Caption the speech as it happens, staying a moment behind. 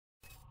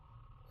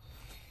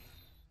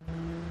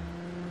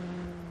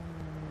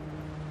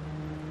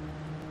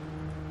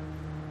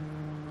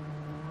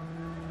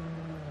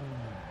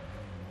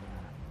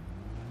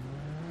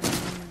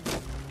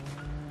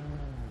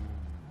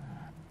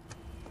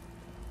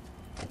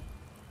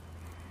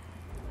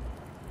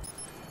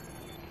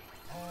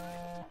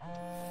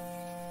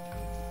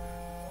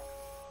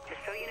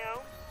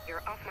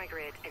my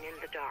grid and in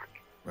the dark.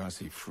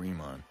 Rossi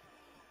Fremont.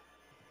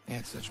 They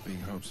had such big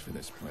hopes for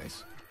this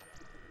place.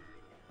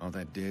 All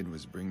that did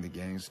was bring the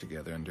gangs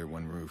together under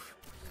one roof.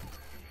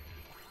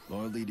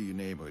 Loyalty to your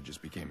neighborhood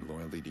just became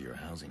loyalty to your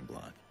housing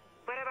block.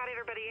 What about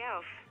everybody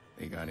else?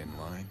 They got in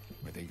line,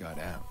 or they got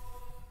out.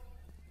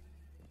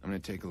 I'm gonna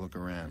take a look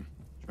around,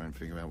 try and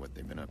figure out what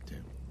they've been up to.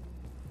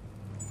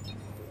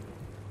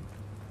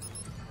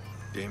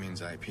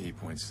 Damien's IP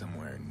points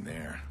somewhere in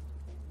there.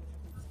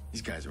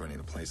 These guys are running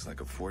the place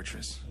like a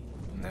fortress.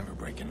 Never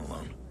break in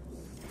alone.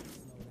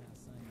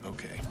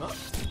 Okay.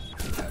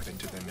 Tap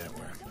into their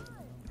network,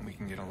 and we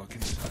can get a look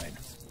inside.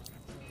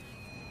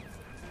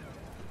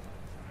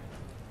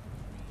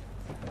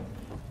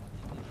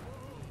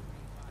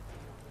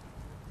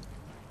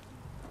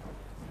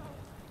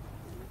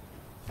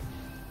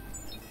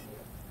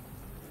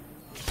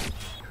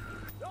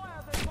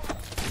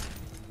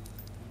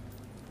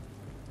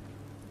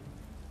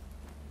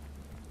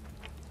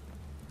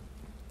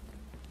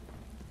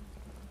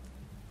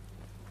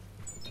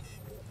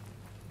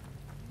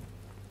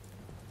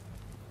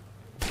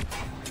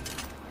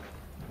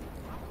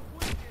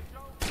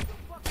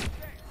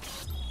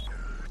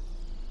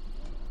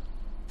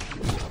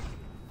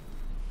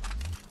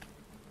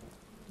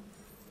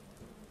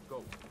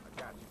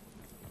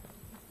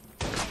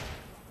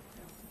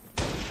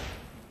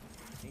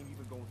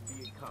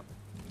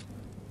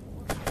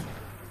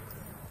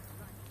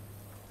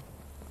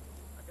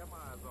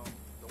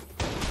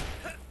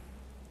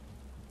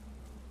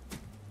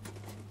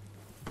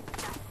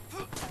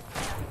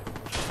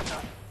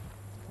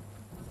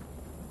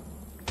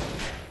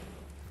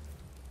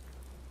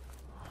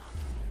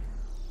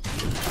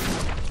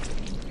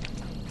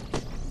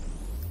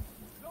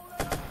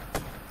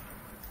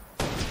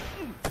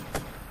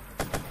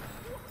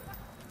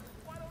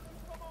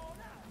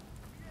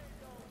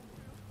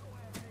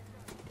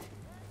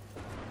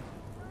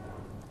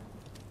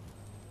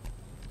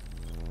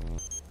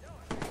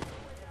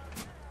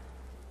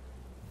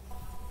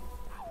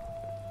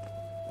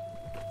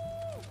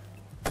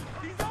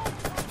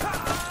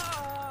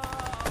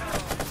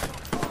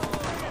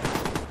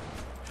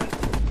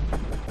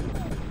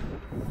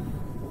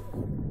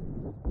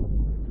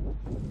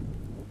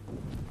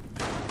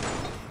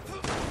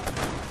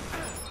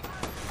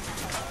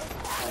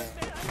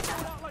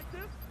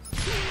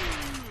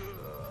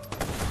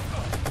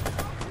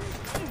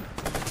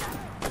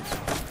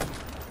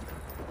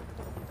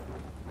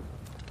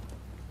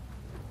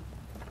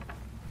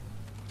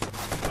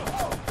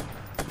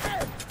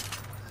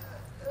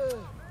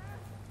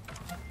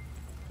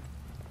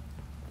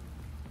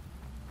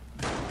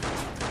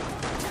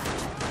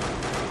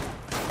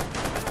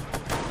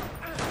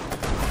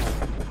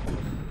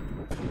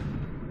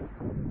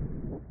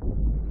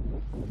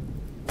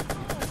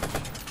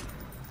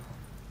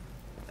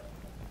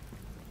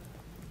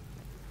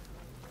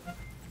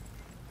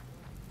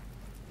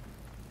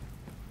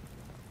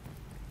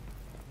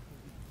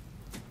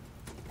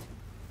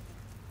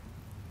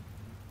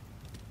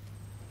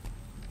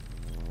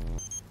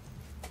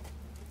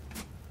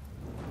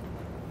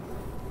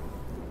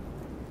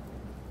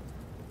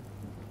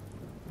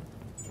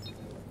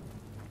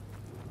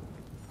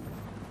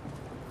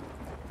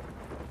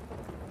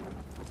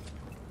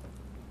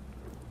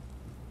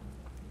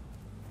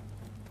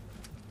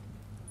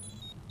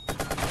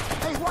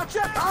 Watch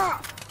out!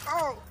 Ah!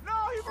 Oh! No,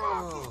 he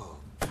broke it!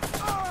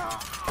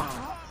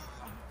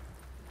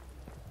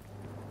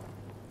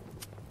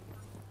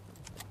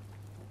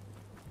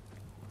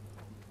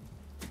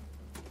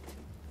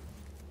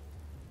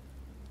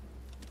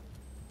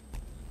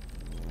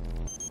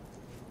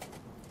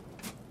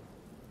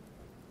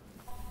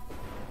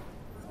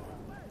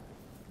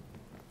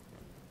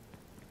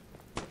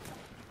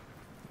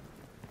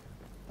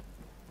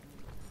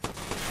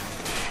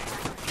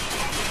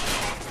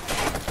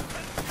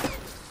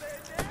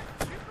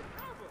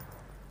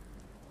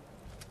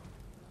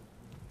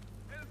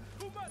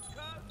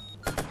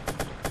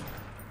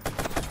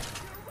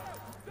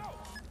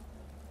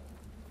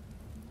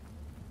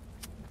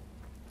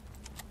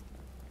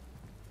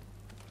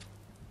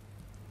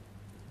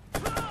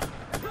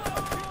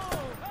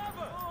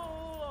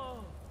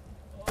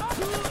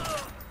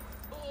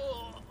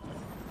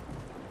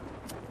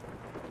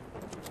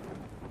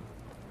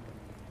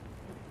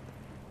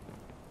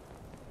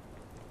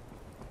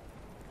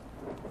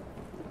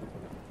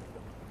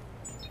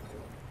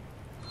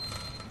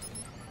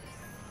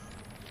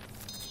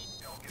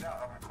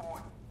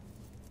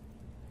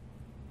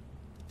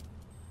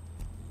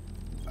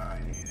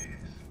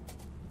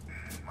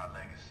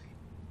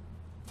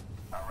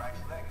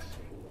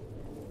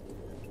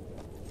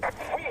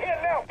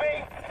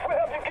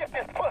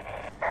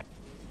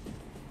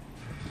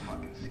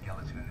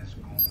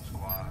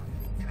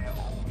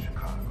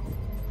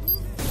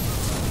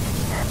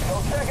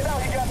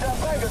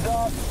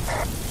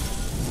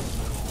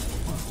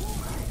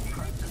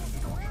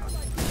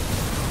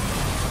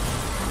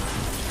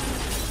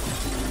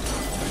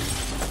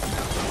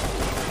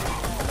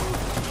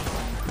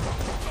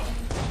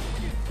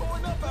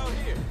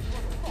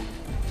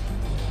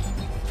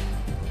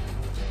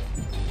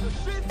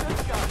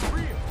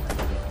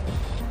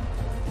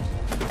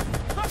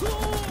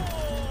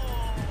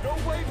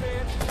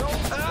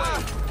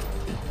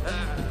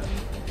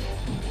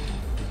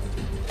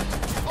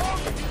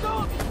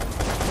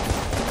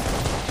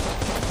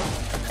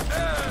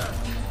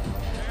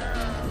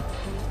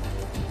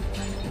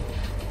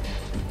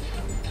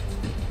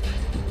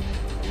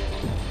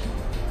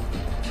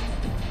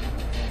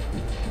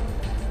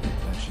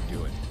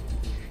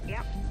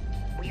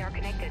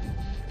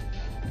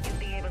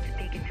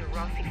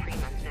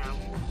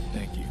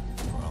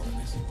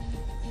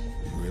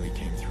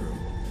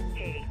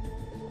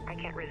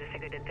 Can't resist a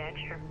good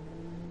adventure.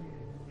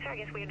 So I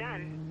guess we're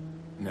done.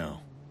 No.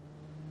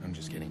 I'm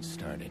just getting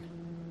started.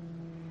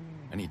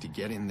 I need to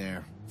get in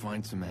there,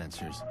 find some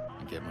answers,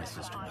 and get my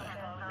sister back.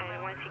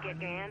 And once you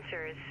get your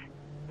answers,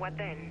 what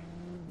then?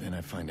 Then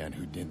I find out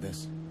who did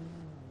this,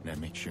 and I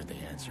make sure they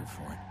answer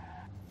for it.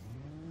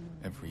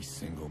 Every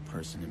single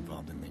person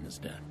involved in Lena's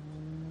death.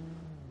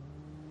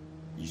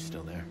 You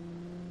still there?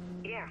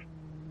 Yeah,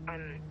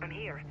 I'm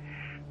here.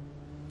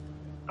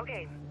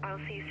 Okay, I'll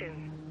see you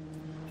soon.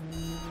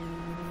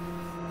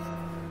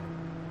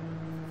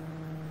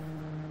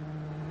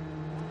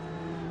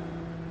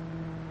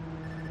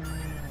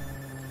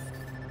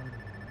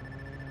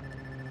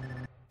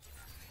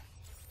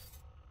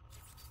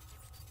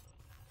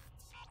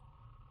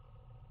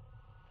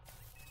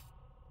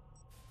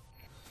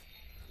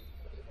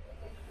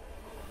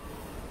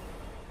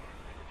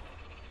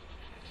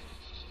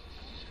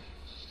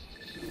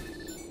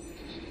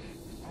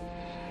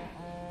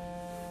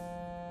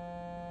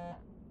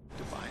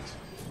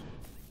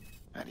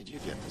 How did you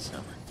get this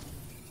number?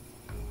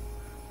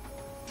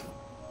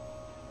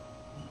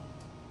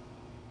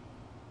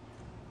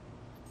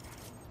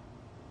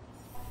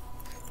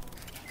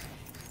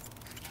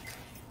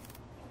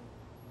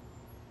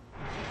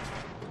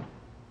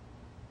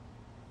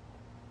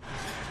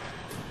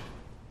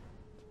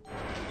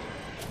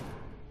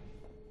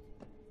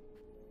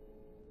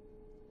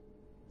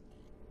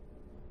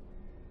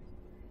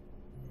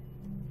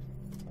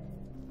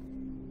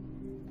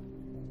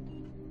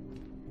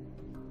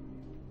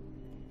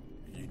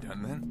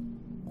 Done then?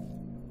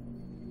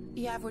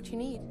 You have what you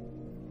need.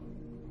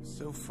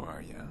 So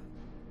far, yeah.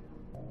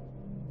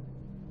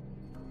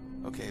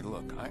 Okay,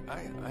 look,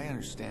 I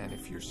understand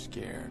if you're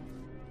scared.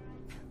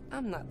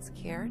 I'm not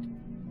scared.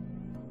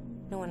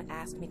 No one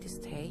asked me to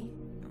stay.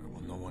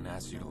 Well, no one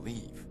asked you to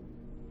leave.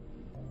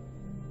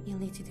 You'll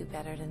need to do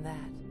better than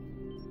that.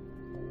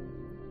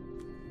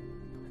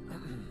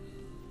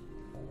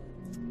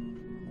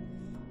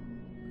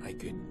 I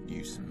could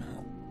use some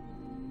help.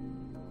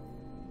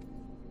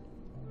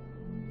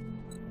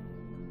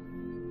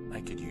 I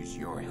could use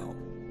your help.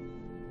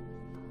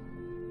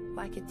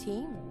 Like a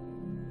team?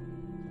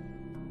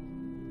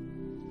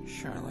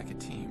 Sure, like a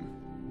team.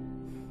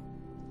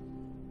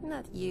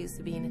 Not used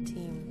to being a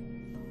team.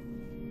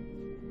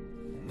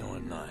 No,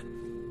 I'm not.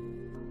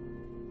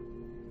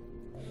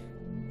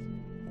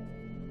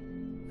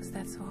 Was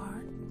that so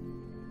hard?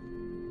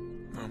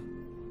 No.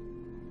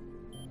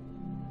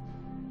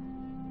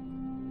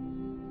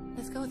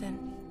 Let's go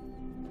then.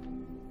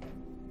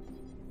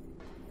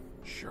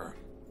 Sure.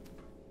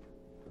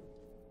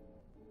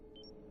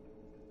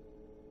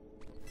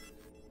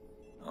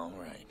 All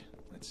right,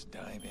 let's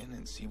dive in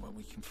and see what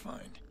we can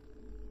find.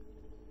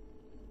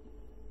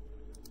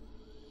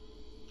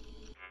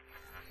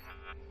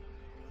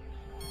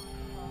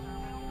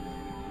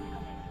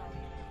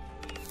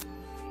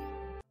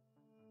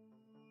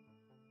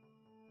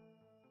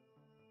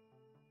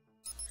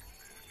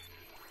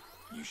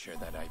 You sure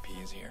that IP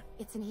is here?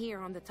 It's in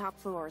here on the top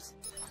floors.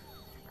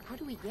 How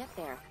do we get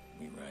there?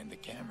 We ride the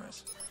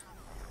cameras.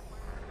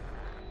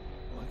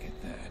 Look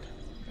at that.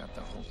 Got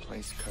the whole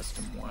place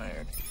custom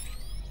wired.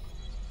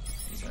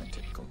 These aren't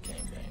typical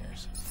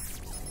gangbangers.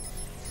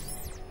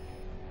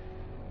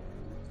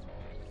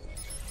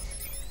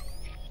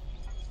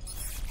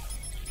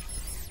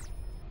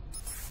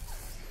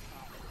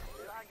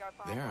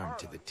 They're armed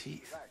to the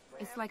teeth.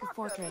 It's like a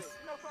fortress.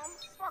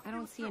 I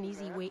don't see an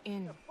easy way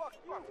in.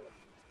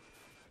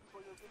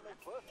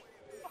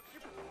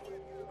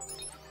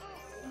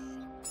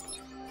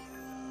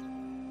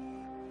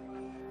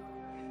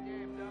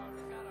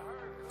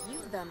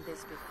 You've done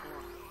this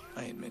before.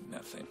 I admit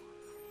nothing.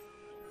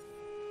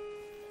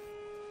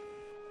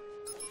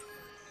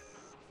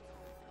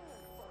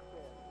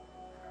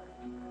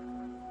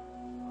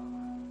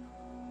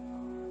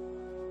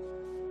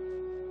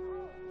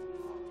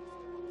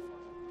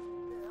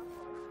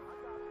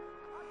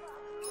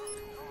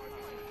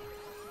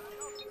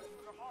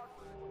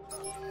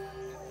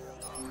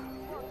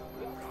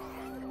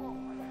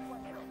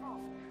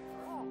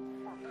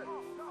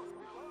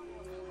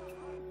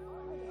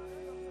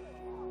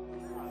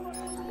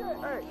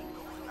 Hey,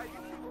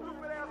 you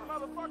stupid ass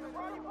motherfucker,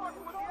 why you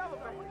fucking with the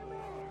elevator?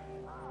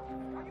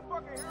 Are you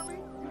fucking hear me?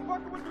 You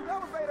fucking with the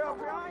elevator up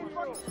here, I ain't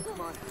fucking.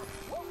 Come on.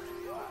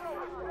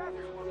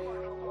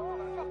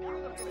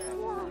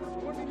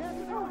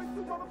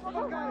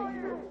 Fuck out of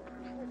here.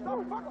 Stop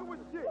fucking with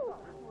shit.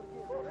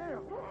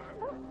 Damn.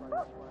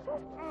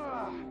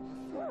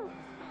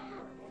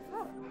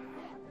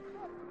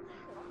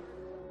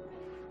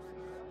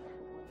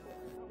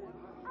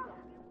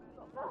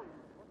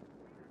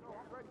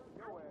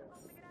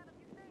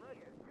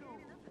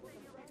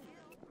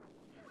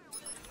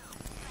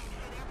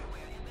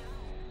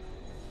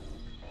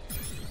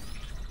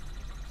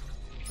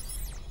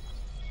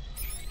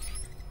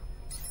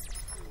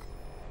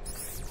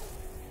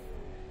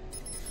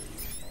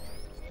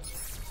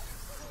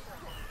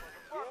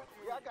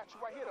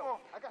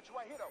 I got you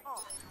right here, though.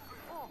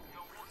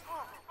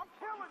 I'm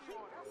killing you.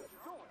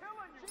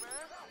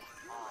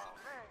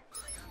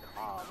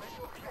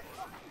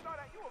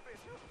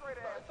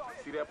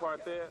 See that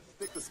part there?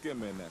 Stick the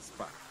skimmer in that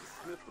spot.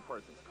 Sniff the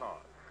person's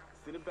card.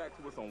 Send it back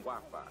to us on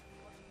Wi-Fi.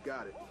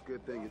 Got it.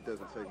 Good thing it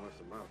doesn't take much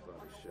to modify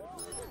this shit,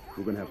 man.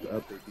 We're gonna have to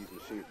update these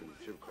machines from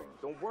the chip cards.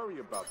 Don't worry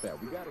about that.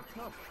 We got it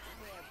covered.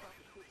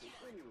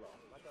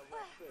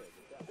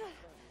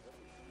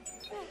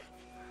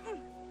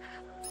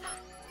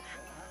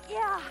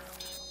 Yeah.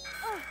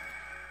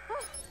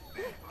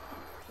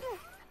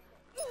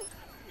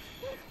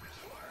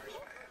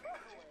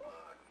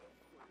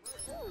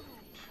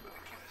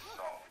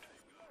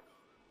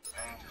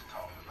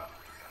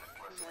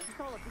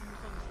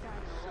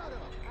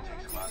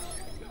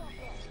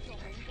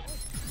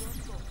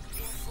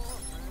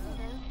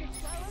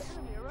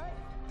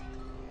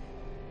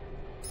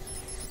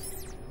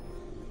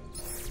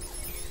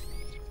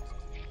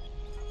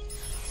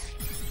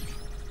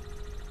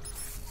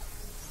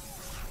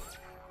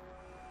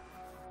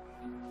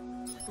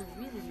 We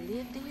really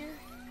lived here?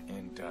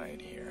 And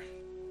died here.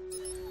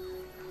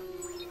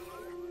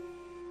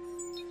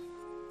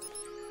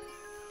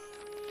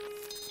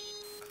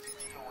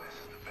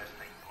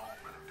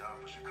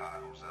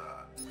 Chicago's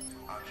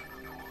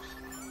entrepreneurs.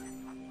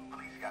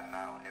 Police got an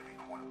eye on every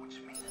corner, which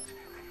means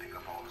they pick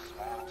up all the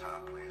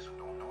small-time players who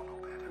don't know no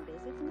better.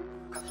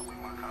 Cuts away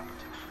my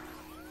competition.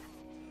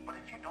 But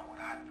if you know what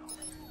I know,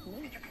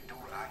 and you can do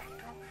what I can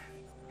do,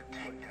 you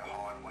take that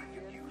hardware and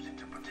you use it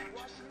to protect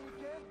yourself.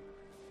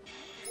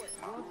 Shit,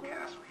 my little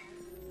castle here,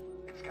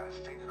 it's got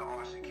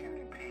state-of-the-art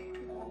security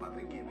paid for by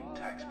the giving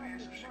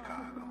taxpayers of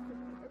Chicago.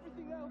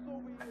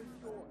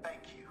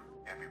 Thank you,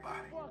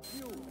 everybody. Fuck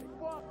you!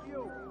 Fuck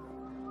you!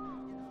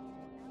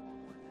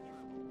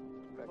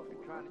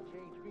 Fucking trying to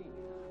change me.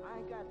 I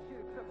ain't got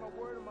shit except my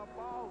word and my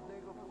balls,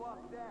 nigga.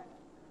 Fuck that.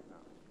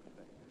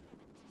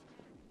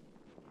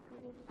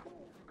 You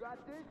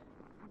got this?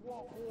 You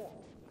want more?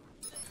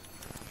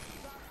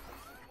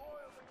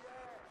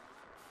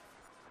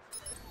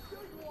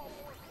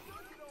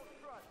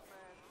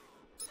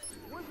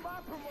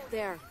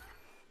 There.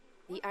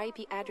 The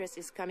IP address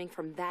is coming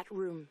from that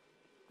room.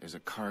 There's a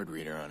card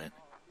reader on it.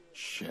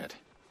 Shit.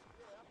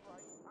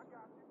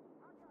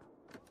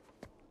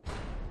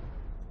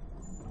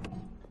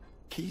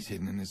 Key's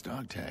hidden in his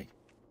dog tag.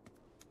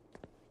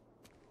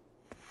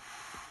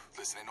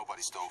 Listen, ain't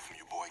nobody stole from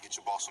you, boy. Get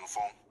your boss on the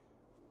phone.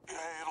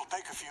 Yeah, it'll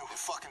take a few. It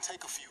fucking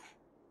take a few.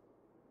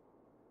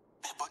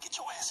 Bedbug, get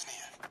your ass in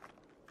here.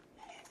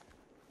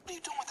 What are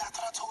you doing with that? I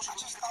thought I told you. I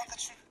just thought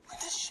that you...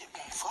 This shit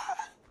won't fly.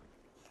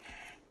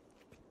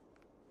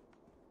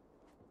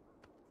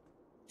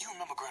 You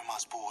remember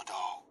Grandma's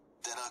bulldog?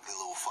 That ugly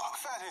little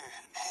fox. Fathead.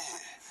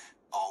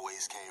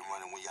 Always came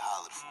running when you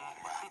hollered for him,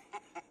 right?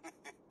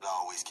 But I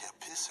always kept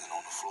pissing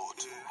on the floor,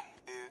 too.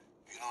 Yeah.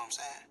 You know what I'm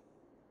saying?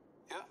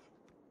 Yeah.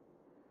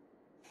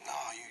 No,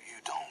 you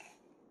don't.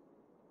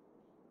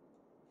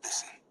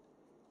 Listen,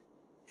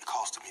 it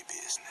costed me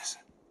business.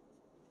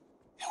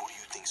 And who do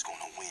you think's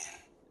gonna win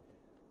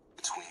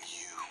between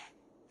you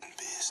and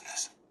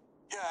business?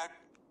 Yeah,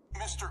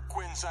 Mr.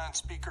 Quinn's on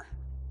speaker.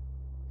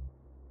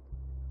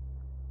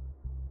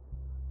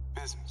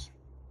 Business.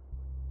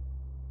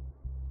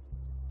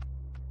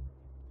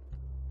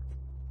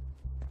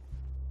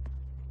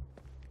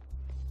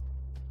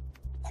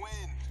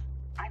 Quinn.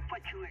 I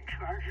put you in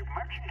charge of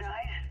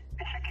merchandise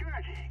and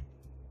security.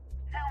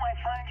 Now I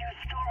find you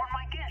stole on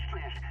my guest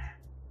list.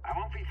 I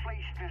won't be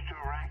fleeced, Mr.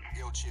 Iraq.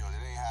 Yo, chill. That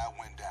ain't how it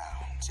went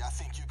down. See, I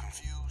think you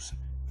confused.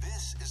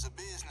 This is a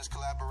business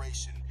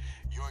collaboration.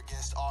 Your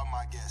guests are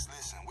my guests.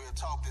 Listen, we'll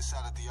talk this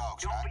out at the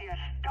auction. Don't be a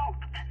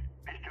stoat,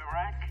 Mr.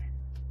 Iraq.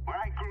 Where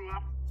I grew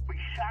up, we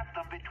shot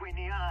them between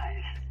the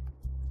eyes.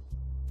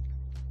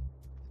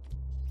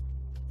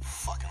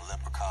 Fucking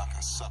leprechaun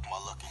can suck my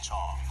lucky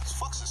charm. This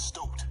fuck's a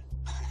stoat.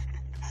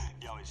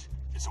 Yo, it's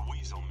a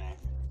weasel, man.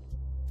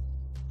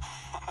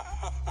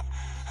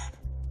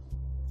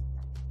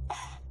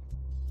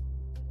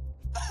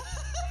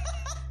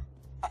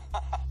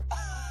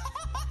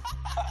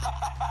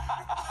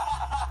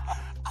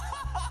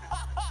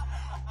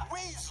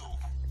 Weasel.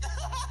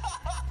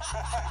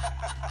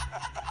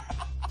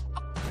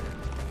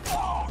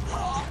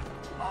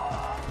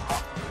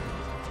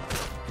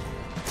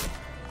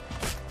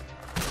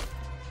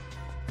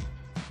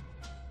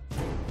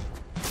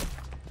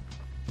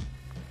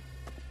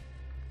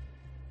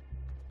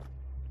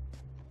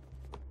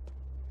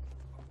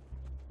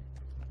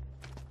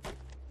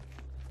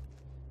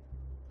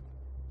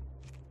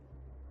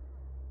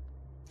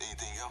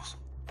 Anything else?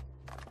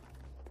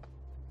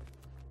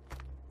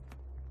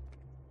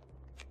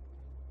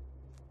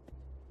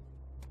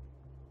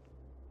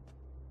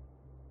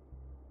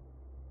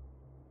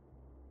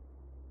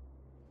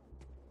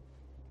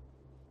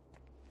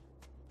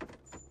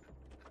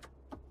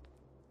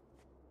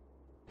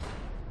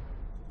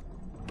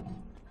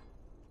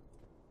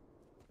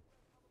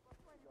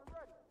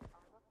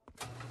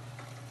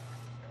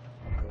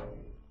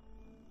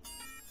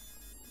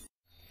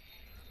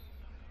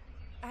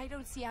 I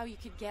don't see how you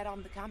could get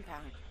on the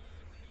compound.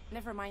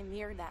 Never mind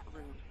near that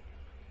room.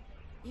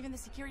 Even the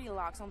security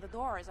locks on the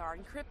doors are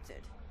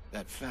encrypted.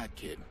 That fat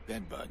kid,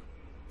 Bedbug.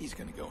 He's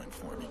gonna go in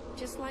for me.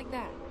 Just like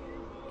that.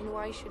 And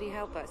why should he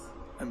help us?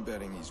 I'm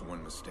betting he's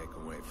one mistake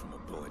away from a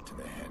bullet to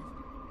the head.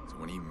 So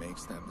when he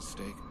makes that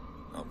mistake,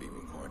 I'll be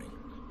recording.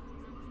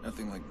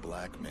 Nothing like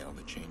blackmail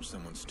to change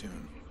someone's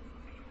tune.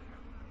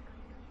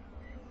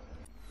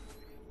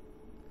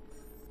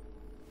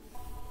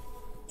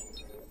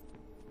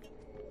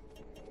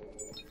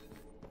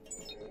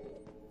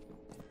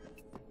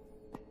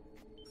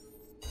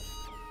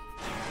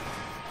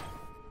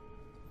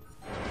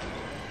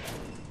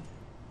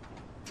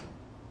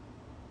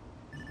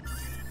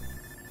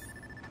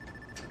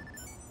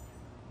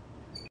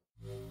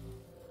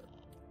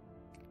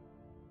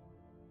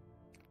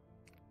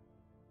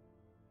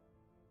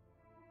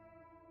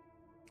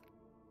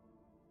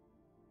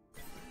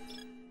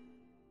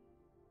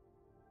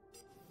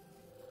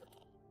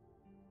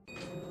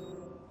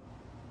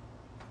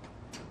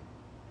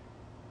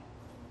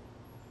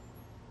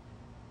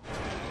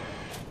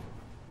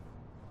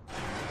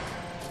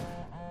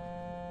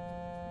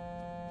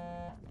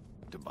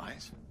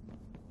 Tobias?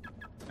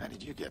 How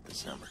did you get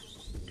this number?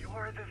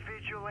 You're the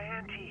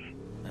vigilante.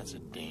 That's a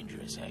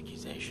dangerous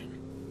accusation.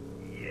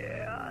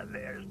 Yeah,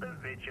 there's the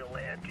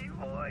vigilante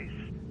voice.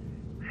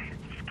 It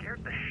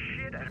scared the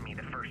shit out of me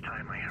the first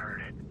time I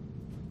heard it.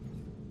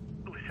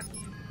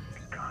 Listen,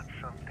 I got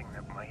something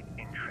that might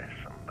interest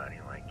somebody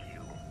like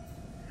you.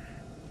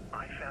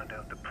 I found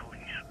out the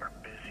police are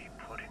busy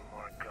putting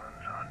more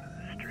guns onto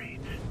the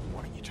streets.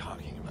 What are you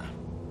talking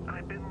about?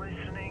 I've been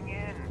listening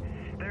in.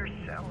 They're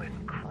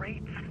selling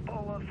crates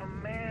full of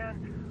them,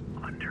 man.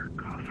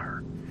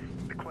 Undercover.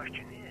 The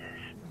question is,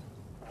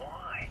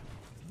 why?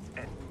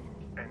 And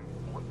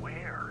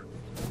where?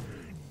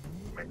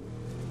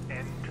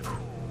 And who?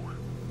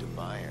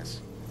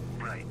 Tobias.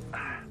 Right,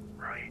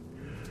 right.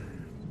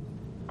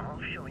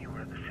 I'll show you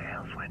where the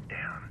sales went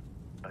down,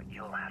 but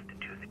you'll have to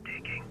do the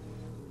digging.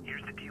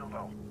 Here's the deal,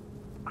 though.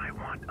 I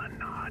want a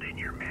nod in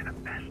your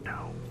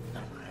manifesto. I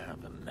don't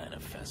have a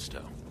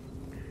manifesto.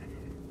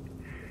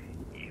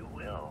 You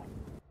will.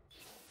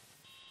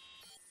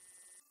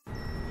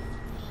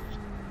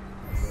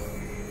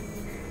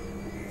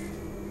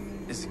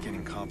 This is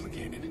getting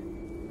complicated.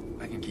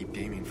 I can keep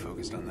Damien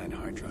focused on that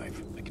hard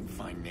drive. I can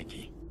find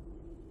Nikki.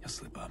 He'll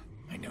slip up.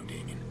 I know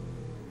Damien.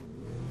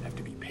 I have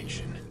to be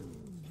patient.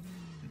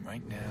 And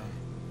right now,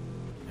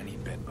 I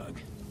need Bedbug.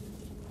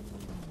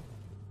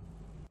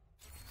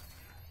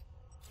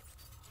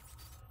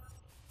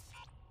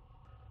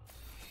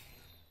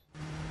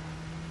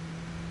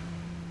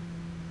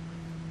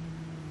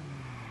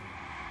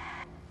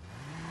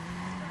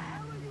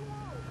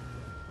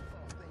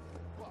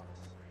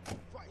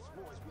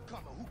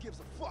 Gives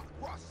a fuck,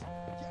 Russ?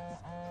 Yes.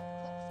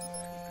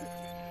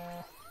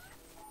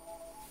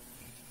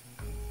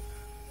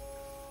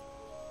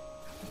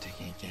 I'm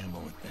taking a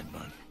gamble with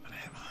Bedbug, but I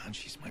have a hunch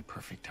he's my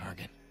perfect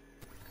target.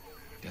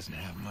 He doesn't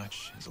have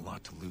much, has a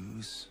lot to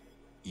lose,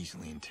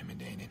 easily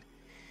intimidated,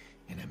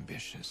 and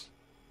ambitious,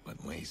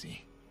 but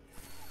lazy.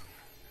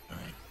 All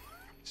right,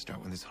 start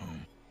with his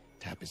home,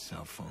 tap his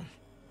cell phone,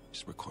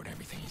 just record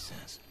everything he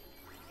says.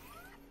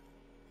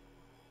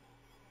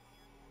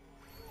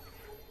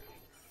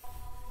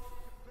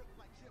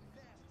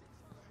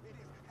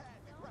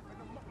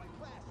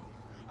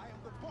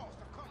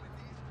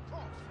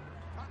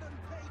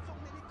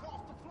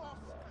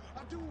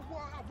 Do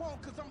what I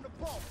want, cause I'm the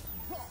boss.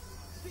 Boss,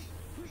 see,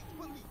 please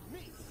believe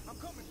me. I'm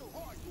coming so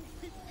hard, you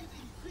people is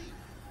easy.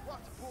 Watch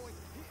it, boys.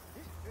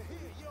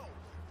 Here, yo.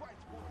 Fight,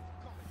 boys.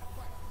 Coming to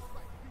fight.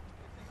 Fight, people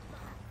if they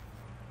not.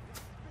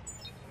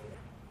 Get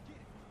it.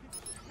 People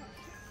do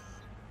shit.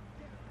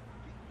 Get it.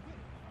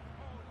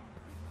 All these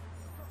people.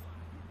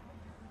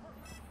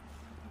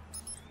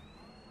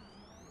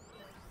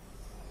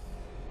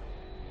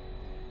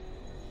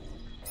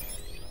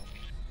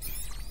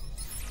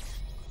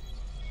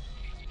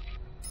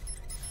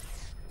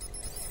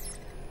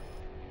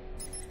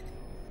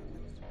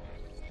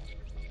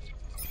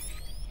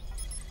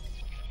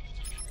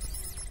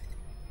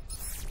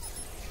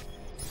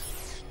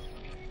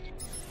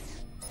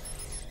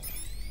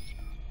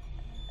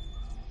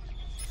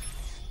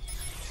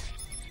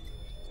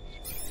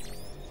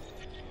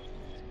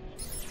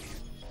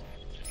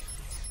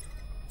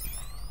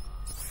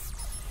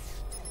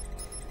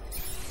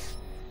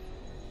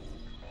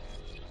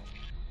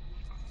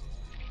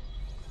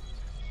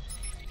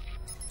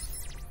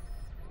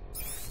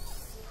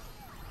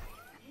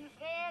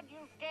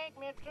 You take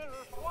me to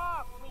the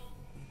swamp meet.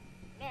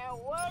 Now,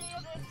 what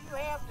is it you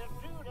have to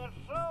do that's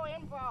so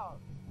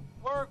involved?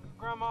 Work,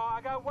 Grandma.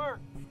 I got work.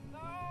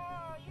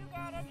 Oh, you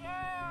got a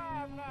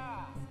job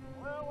now.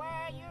 Well,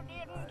 why you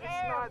didn't tell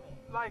It's me? not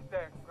like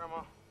that,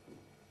 Grandma.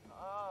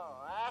 Oh,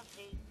 I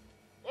see.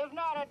 It's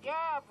not a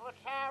job for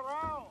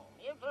Tyrone.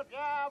 It's a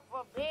job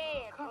for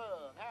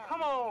Bedbug.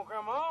 Come on,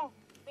 Grandma.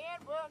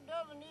 Bedbug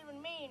doesn't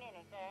even mean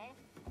anything.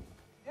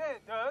 Yeah,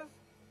 it does.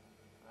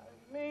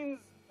 It means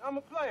I'm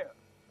a player.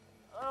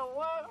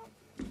 What?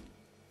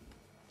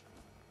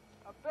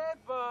 A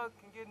bedbug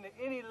can get into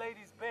any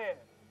lady's bed.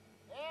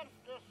 That's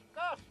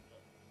disgusting.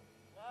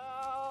 No,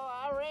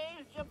 I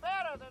raised you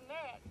better than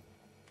that.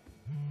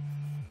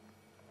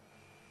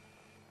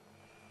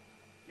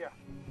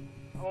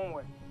 I won't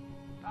wait.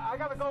 I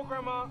gotta go,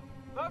 Grandma.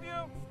 Love you.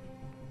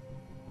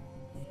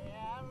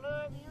 Yeah, I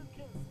love you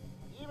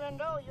too. Even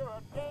though you're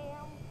a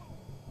damn...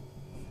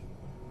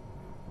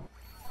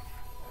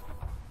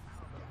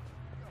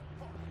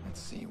 Let's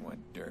see what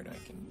dirt I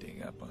can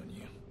dig up on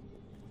you.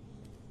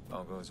 If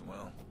all goes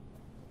well,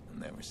 I'll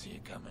never see you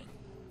coming.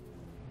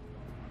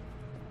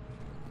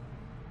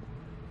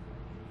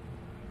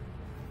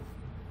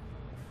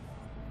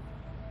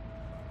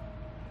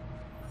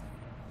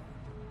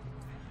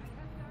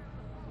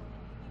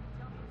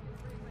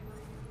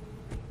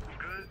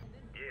 Good?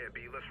 Yeah,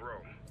 B, let's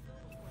roll.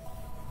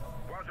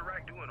 Why's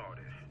Iraq doing all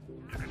this?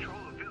 To control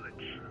a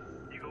village,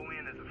 you go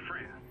in as a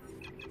friend.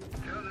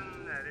 Tell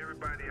them that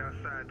everybody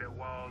outside their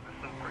walls is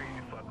some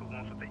crazy fucker who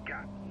wants what they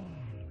got.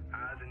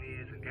 Eyes and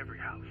ears in every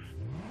house.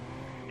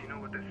 You know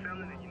what they're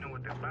selling and you know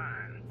what they're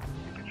buying.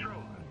 You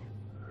control them.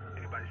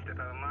 Anybody step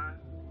out of line,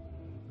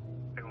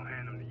 they're gonna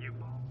hand them to you.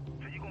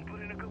 So you gonna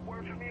put in a good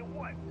word for me or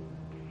what?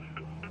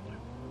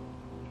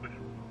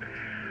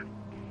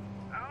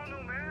 I don't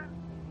know, man.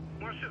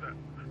 Why should I?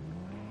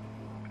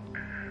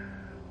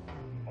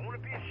 I wanna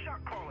be a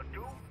shot caller,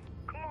 dude.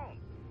 Come on.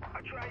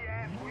 I'll try your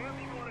ass wherever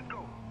you wanna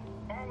go.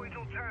 Always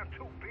on time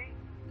too, B.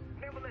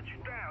 Never let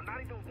you down,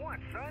 not even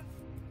once, son.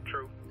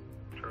 True,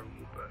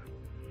 but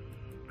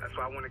that's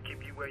why I want to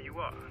keep you where you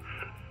are.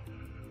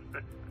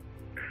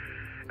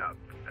 Now,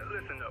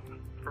 listen up,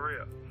 for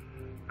real.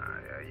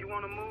 You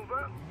want to move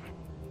up?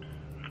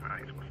 I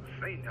ain't supposed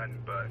to say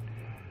nothing, but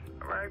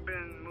I've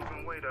been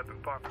moving weight up in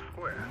Parker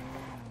Square.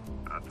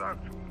 I'll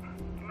talk to him.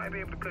 He might be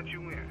able to cut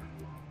you in.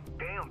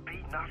 Damn,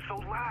 B, not so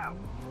loud.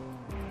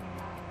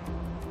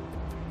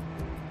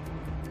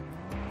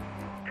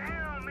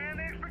 Damn, man,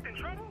 they expecting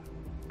trouble?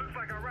 Looks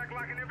like Iraq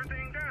locking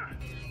everything down.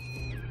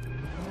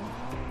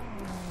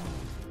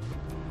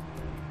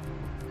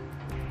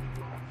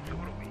 So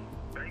what are we,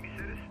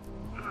 babysitters?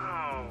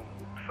 No,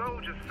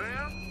 soldiers,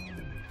 fam.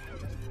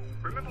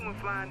 Remember when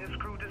Fly and his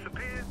crew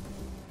disappeared?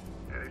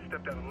 Yeah, they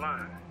stepped out of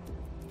line.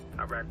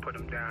 Iraq put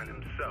them down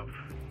himself.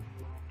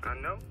 I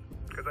know,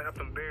 because I helped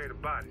them bury the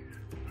bodies.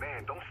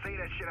 Man, don't say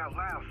that shit out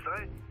loud,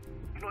 son.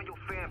 You know your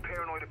fan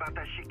paranoid about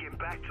that shit getting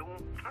back to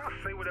him? I'll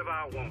say whatever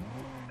I want.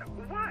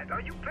 What?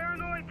 Are you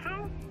paranoid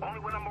too? Only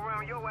when I'm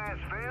around your ass,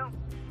 fam.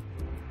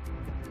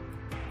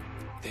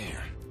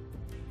 There.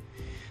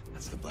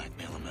 That's the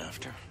blackmail I'm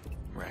after.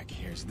 Rack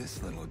hears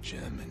this little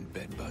gem and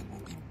Bedbug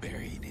will be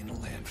buried in a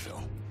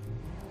landfill.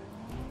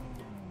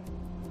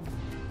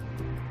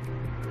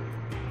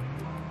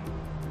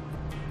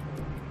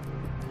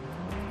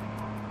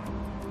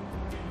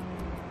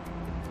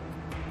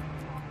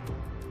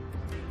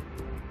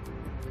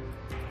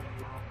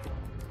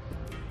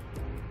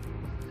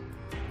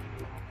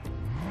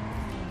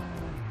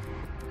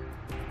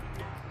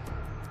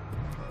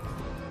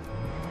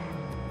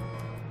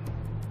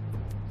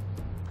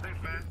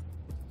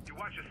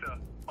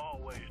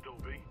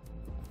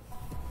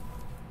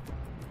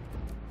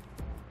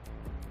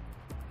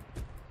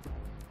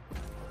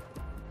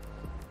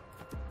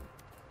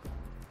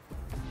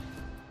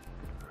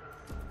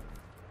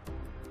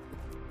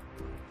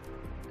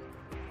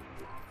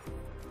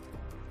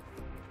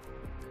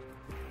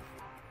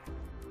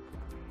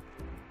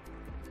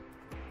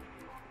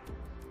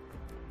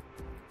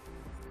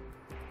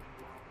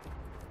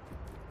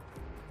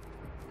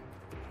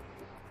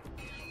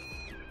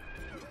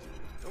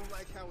 Don't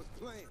like how it's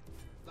playing.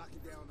 Locking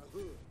down the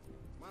hood.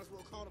 Might as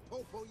well call the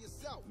popo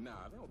yourself.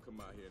 Nah, they don't come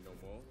out here no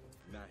more.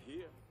 Not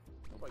here.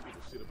 Nobody gives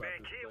a shit about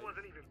Man, this kid place.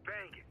 wasn't even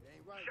banging.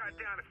 Right, Shot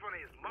man. down in front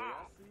of his mom.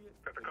 Yeah, I see it.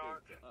 Got the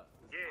cards?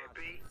 Yeah,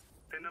 B.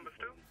 Pin numbers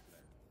 2?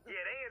 Yeah,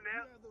 they in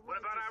there.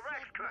 What about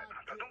Iraq's cut?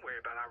 Don't worry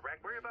about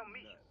Iraq. Worry about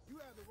me. You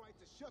have the right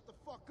to shut the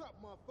fuck up,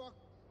 motherfucker.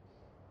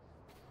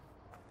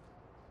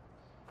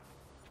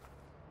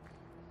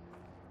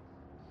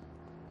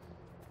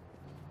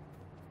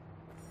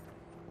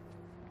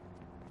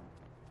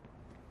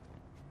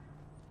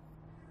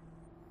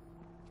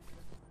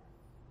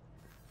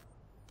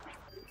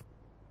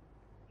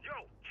 Yo,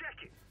 check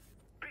it.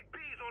 Big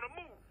B's on the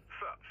move.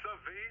 Sup,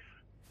 V's?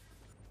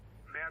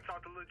 May I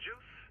talk to Lil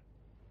Juice?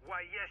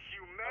 Why, yes,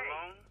 you may.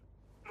 Alone?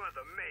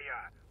 Mother, may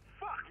I?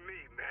 Fuck me,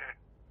 man.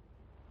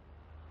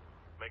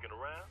 Making a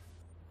round?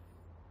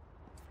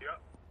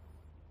 Yup.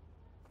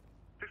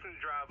 Fixing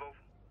to drive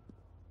over.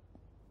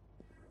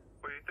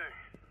 What do you think?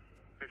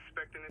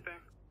 Expect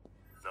anything?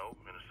 No,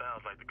 and it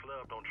sounds like the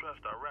club don't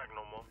trust Iraq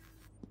no more.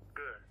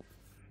 Good.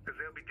 Because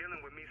they'll be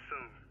dealing with me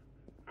soon.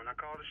 When I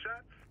call the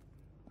shots,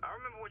 I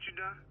remember what you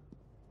done.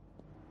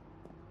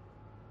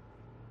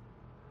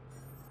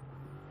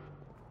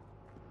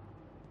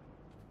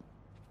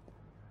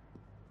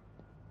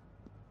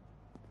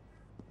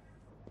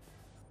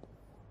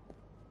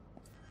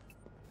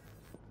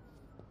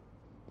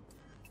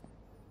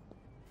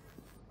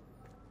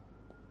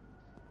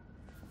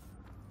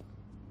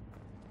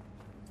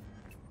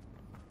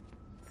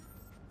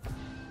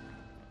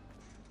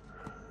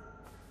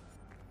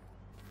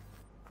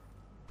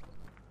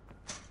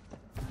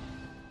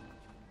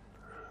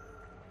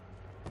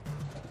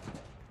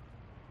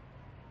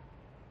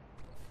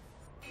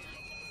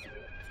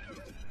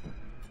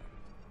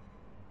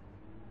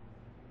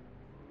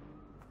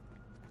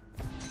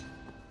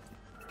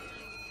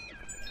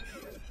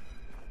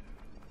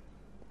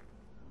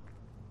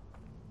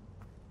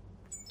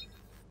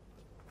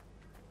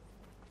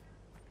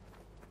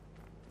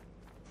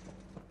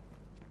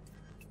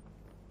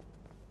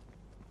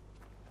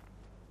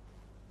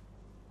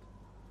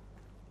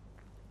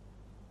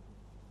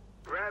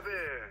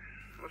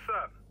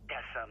 what's up?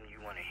 Got something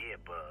you want to hear,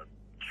 bud.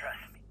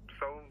 Trust me.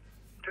 So,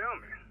 tell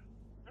me.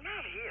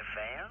 Not here,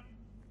 fam.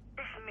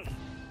 It's me.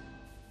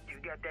 You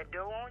got that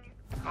dough on you?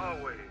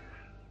 Always.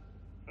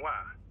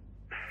 Why?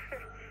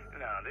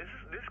 No,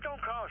 this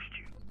gonna cost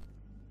you.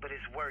 But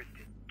it's worth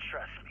it.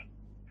 Trust me.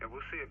 Yeah,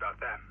 we'll see about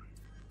that.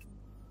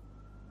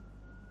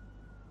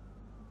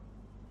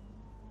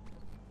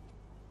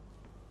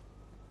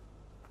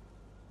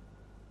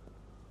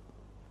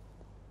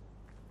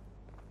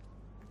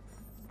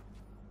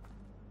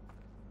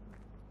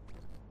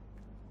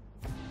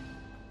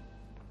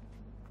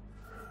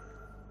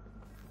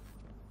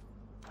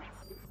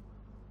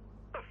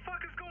 What the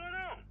fuck is going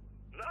on?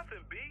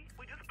 Nothing, B.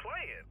 We just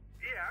playing.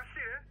 Yeah, I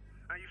see that.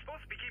 Now, you're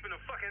supposed to be keeping a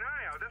fucking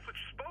eye out. That's what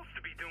you're supposed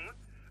to be doing.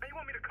 Now, you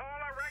want me to call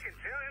Iraq and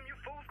tell him you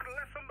fools could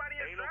have left somebody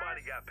inside? Ain't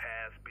nobody got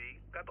past, B.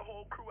 Got the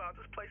whole crew out.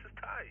 This place is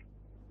tight.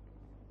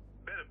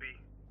 Better be.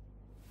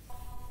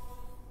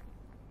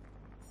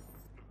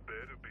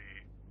 Better be.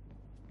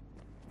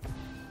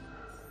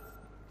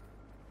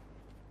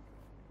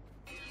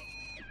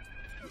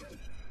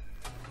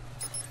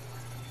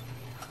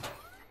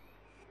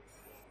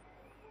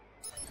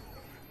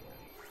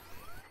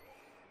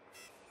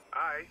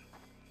 Alright.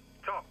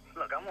 Talk.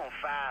 Look, I want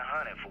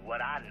 500 for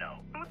what I know.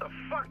 What the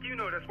fuck you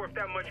know that's worth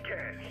that much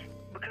cash?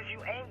 Because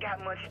you ain't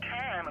got much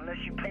time unless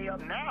you pay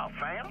up now,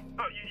 fam.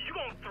 Oh, you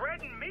gonna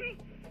threaten me?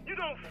 You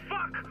gonna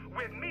fuck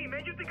with me,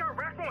 man? You think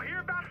Iraq won't hear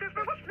about this,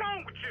 man? What's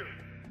wrong with you?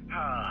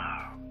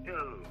 Oh,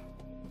 dude.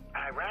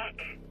 Iraq?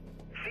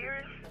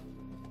 Serious?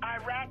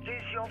 Iraq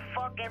is your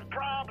fucking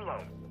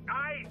problem.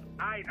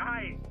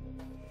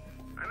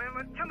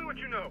 Man, tell me what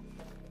you know.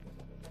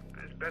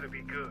 This better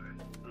be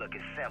good. Look,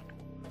 it's simple.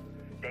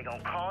 They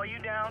gonna call you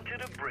down to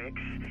the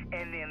bricks,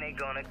 and then they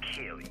gonna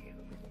kill you.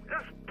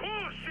 That's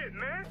bullshit,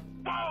 man.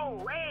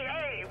 Whoa,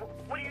 hey,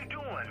 what are you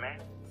doing,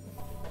 man?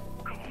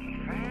 Come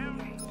on, fam.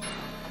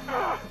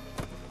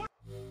 What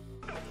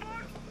the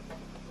fuck?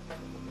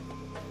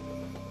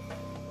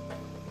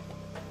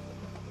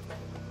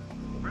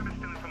 Rabbit's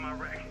stealing from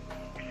Iraq.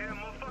 You see that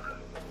motherfucker?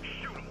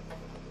 Shoot him.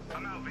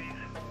 I'm out, V's.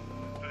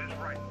 Do this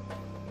right.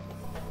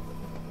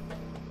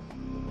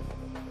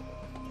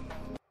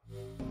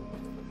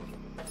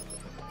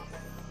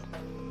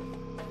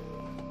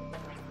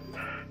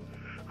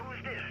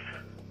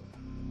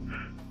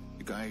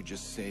 The guy who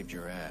just saved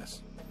your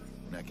ass.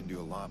 And I can do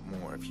a lot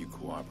more if you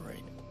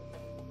cooperate.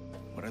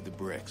 What are the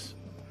bricks?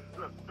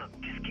 Look,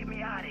 just get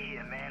me out of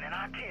here, man, and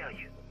I'll tell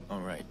you.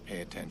 All right,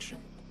 pay attention.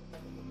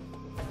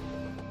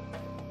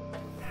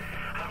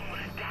 I don't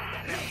wanna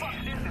die. Now fuck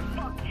this and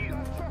fuck you.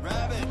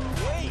 Rabbit,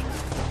 wait!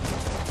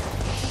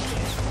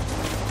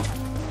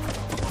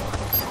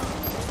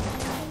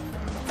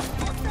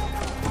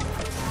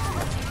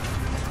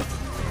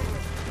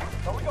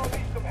 So we gonna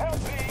need some help,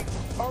 B.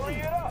 Hurry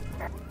it up.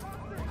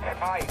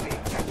 Alright, B.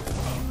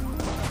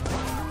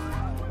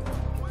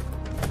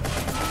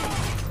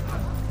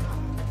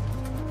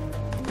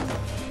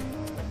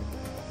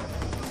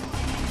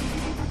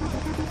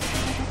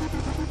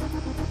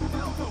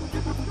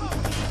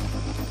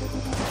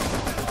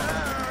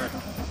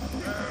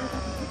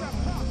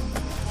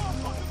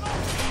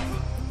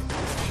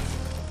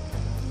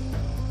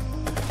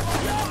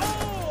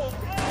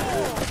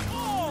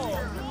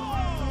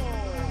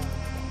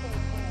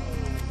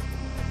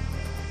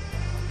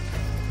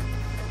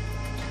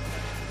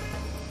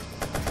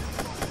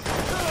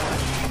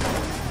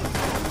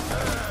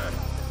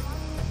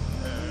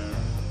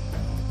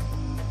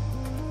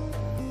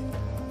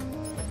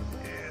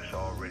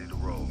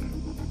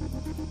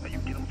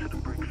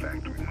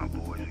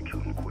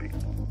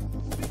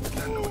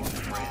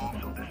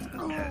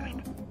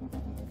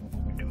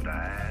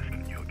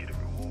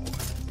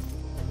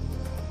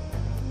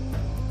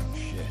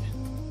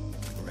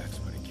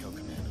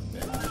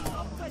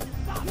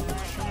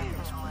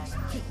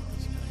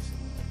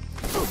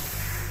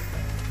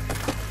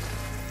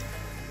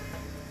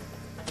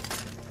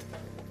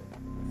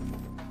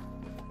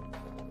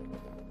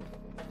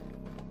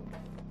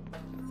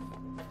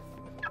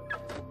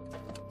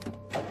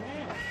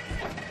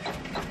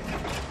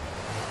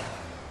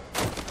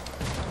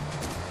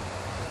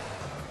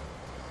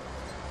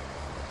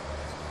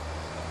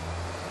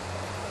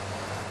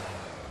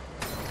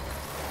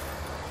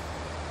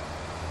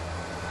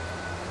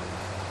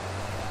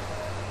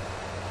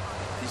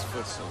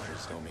 Foot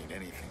soldiers don't mean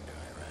anything to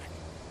Iraq,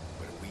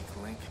 but a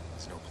weak link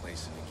is no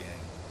place in the gang.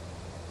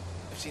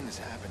 I've seen this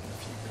happen to a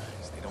few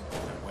guys. They don't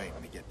pull their weight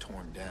and they get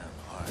torn down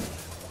hard.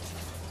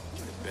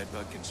 If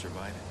Bedbug can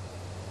survive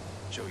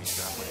it, show he's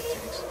got what it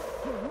takes,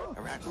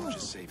 Iraq won't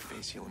just save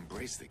face, he'll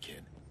embrace the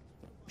kid.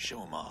 Show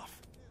him off.